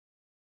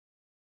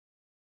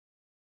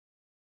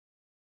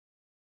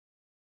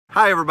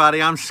Hi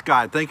everybody, I'm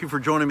Scott. Thank you for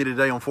joining me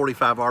today on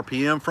 45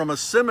 RPM from a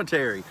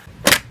cemetery.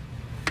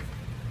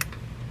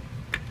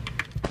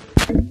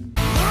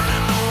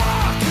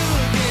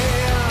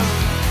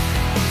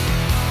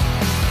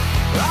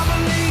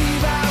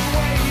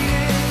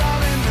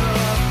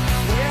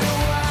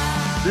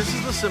 This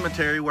is the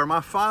cemetery where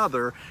my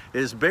father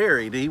is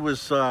buried. He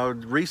was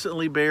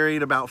recently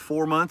buried about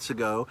 4 months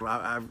ago.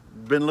 I've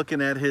been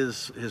looking at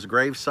his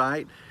grave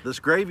site. This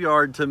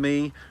graveyard to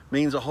me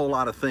means a whole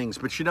lot of things,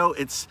 but you know,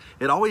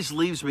 it always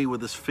leaves me with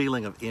this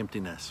feeling of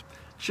emptiness.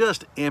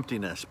 Just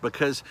emptiness,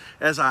 because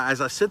as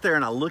I sit there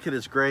and I look at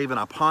his grave and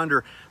I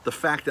ponder the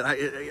fact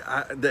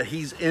that that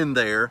he's in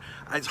there,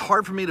 it's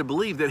hard for me to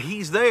believe that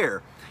he's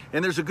there.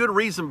 And there's a good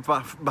reason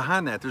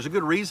behind that. There's a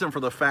good reason for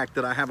the fact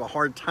that I have a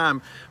hard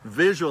time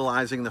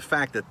visualizing the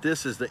fact that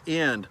this is the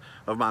end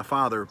of my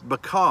father,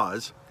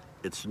 because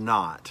it's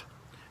not.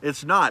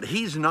 It's not.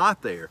 He's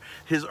not there.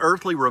 His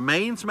earthly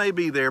remains may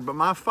be there, but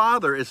my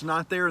father is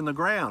not there in the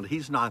ground.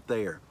 He's not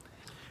there.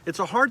 It's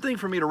a hard thing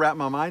for me to wrap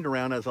my mind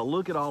around as I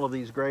look at all of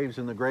these graves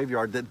in the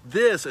graveyard, that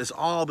this is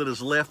all that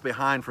is left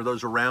behind for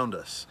those around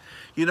us.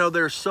 You know,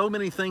 there's so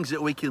many things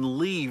that we can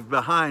leave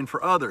behind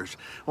for others.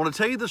 I want to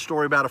tell you the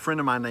story about a friend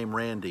of mine named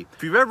Randy.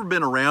 If you've ever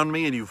been around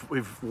me and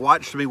you've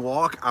watched me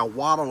walk, I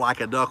waddle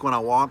like a duck when I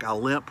walk. I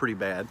limp pretty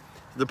bad,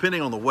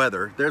 depending on the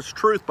weather. There's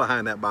truth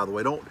behind that, by the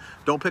way.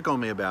 Don't pick on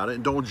me about it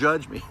and don't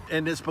judge me.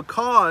 And it's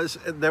because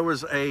there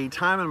was a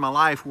time in my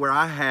life where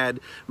I had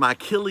my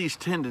Achilles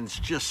tendons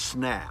just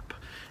snap.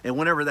 And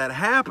whenever that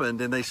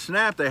happened and they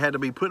snapped, they had to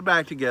be put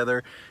back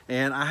together,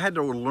 and I had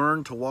to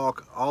learn to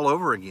walk all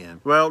over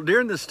again. Well,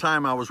 during this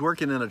time, I was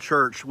working in a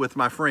church with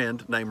my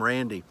friend named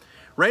Randy.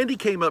 Randy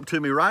came up to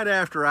me right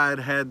after I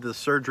had had the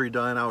surgery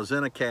done. I was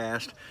in a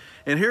cast,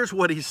 and here's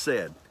what he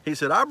said. He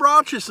said, "I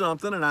brought you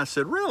something." And I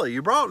said, "Really?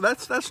 You brought,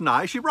 that's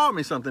nice. You brought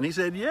me something." He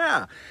said,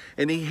 "Yeah."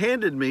 And he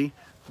handed me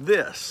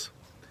this.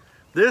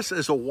 This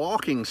is a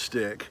walking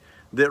stick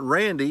that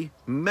Randy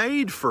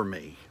made for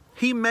me.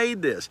 He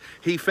made this.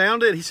 He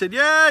found it. He said,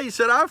 "Yeah," he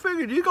said, "I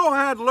figured you're going to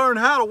have to learn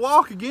how to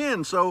walk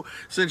again. So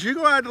since you're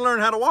going to have to learn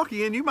how to walk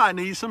again, you might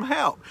need some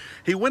help."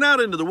 He went out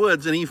into the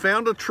woods and he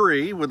found a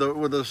tree with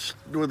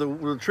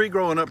a tree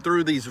growing up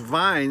through these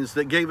vines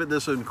that gave it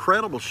this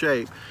incredible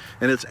shape.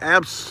 And it's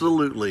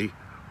absolutely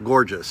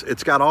gorgeous.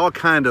 It's got all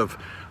kind of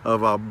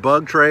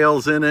bug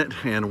trails in it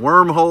and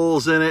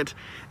wormholes in it,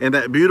 and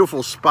that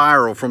beautiful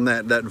spiral from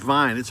that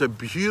vine. It's a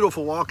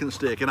beautiful walking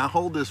stick, and I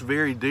hold this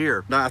very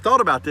dear. Now, I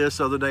thought about this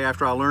the other day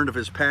after I learned of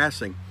his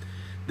passing,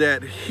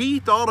 that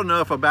he thought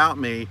enough about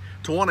me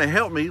to want to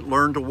help me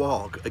learn to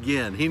walk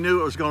again. He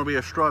knew it was going to be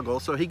a struggle,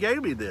 so he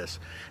gave me this.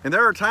 And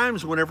there are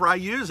times whenever I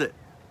use it,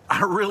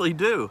 I really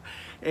do.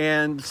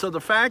 And so the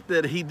fact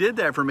that he did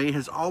that for me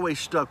has always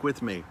stuck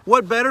with me.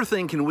 What better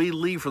thing can we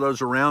leave for those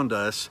around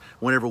us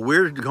whenever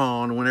we're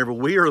gone, whenever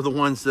we are the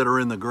ones that are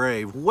in the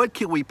grave? What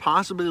can we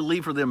possibly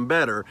leave for them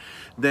better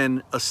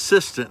than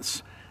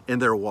assistance in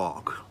their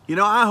walk? You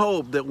know, I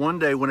hope that one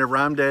day whenever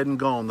I'm dead and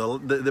gone,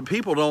 the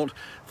people don't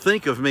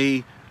think of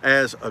me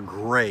as a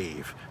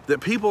grave, that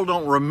people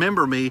don't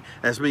remember me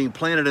as being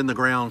planted in the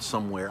ground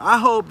somewhere. I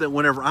hope that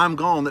whenever I'm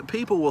gone, that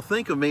people will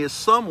think of me as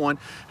someone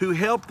who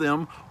helped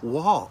them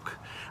walk.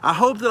 I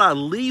hope that I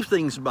leave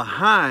things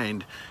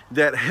behind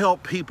that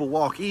help people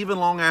walk even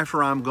long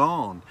after I'm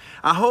gone.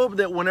 I hope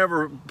that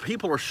whenever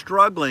people are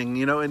struggling,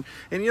 you know, and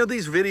you know,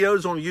 these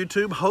videos on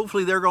YouTube,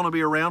 hopefully they're going to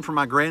be around for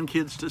my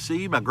grandkids to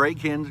see, my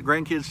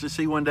grandkids to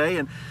see one day,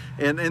 and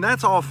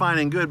that's all fine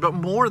and good, but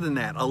more than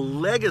that, a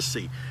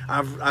legacy.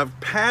 I've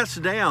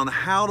passed down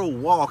how to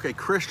walk a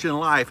Christian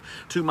life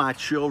to my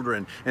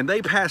children, and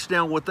they pass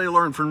down what they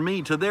learned from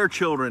me to their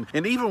children.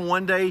 And even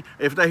one day,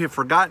 if they have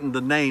forgotten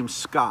the name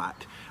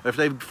Scott, if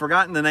they've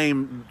forgotten the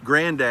name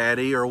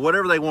Granddaddy or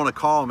whatever they want to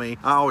call me,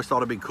 I always thought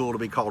it'd be cool to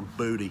be called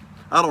Booty.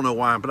 I don't know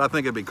why, but I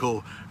think it'd be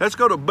cool. Let's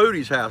go to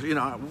Booty's house, you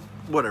know,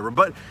 whatever.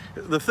 But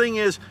the thing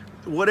is,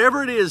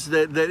 whatever it is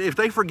that if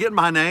they forget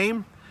my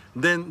name,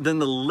 then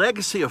the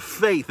legacy of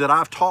faith that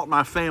I've taught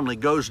my family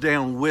goes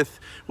down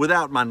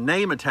without my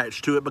name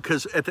attached to it,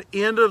 because at the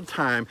end of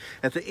time,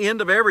 at the end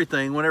of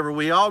everything, whenever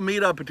we all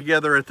meet up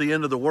together at the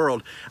end of the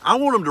world, I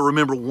want them to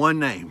remember one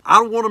name.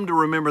 I want them to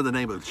remember the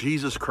name of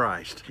Jesus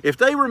Christ. If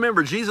they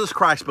remember Jesus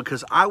Christ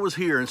because I was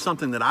here and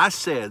something that I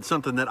said,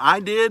 something that I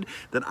did,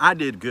 then I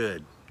did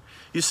good.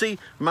 You see,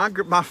 my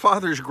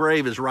father's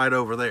grave is right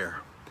over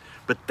there,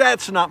 but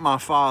that's not my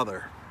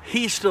father.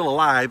 He's still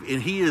alive,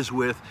 and he is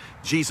with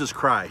Jesus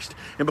Christ.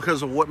 And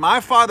because of what my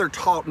father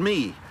taught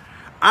me,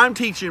 I'm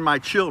teaching my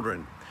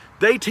children.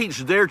 They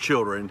teach their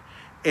children,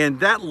 and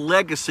that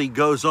legacy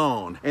goes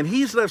on. And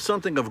he's left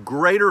something of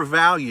greater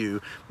value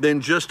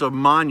than just a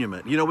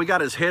monument. You know, we got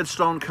his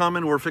headstone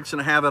coming. We're fixing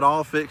to have it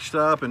all fixed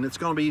up, and it's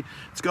gonna be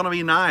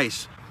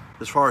nice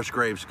as far as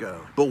graves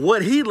go. But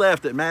what he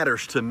left that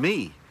matters to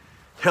me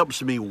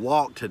helps me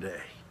walk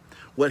today.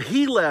 What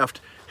he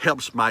left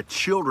helps my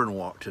children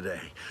walk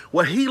today.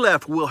 What he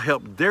left will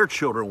help their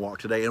children walk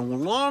today,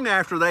 and long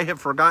after they have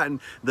forgotten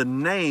the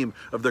name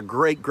of their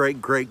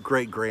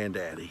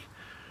great-great-great-great-granddaddy.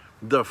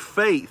 the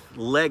faith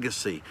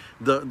legacy,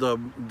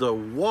 the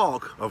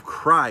walk of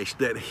Christ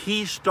that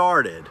he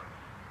started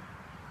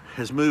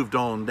has moved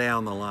on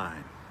down the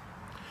line.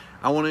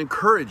 I want to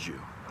encourage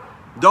you.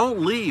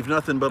 Don't leave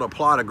nothing but a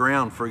plot of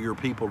ground for your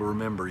people to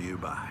remember you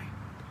by.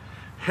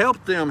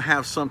 Help them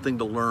have something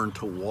to learn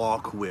to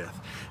walk with.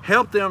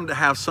 Help them to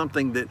have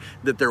something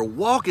that their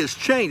walk is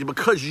changed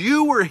because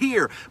you were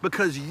here,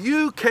 because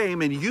you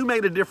came and you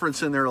made a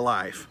difference in their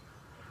life.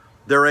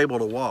 They're able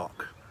to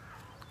walk.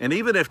 And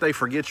even if they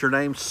forget your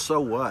name, so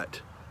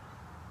what?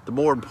 The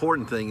more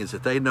important thing is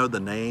that they know the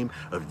name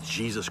of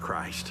Jesus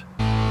Christ.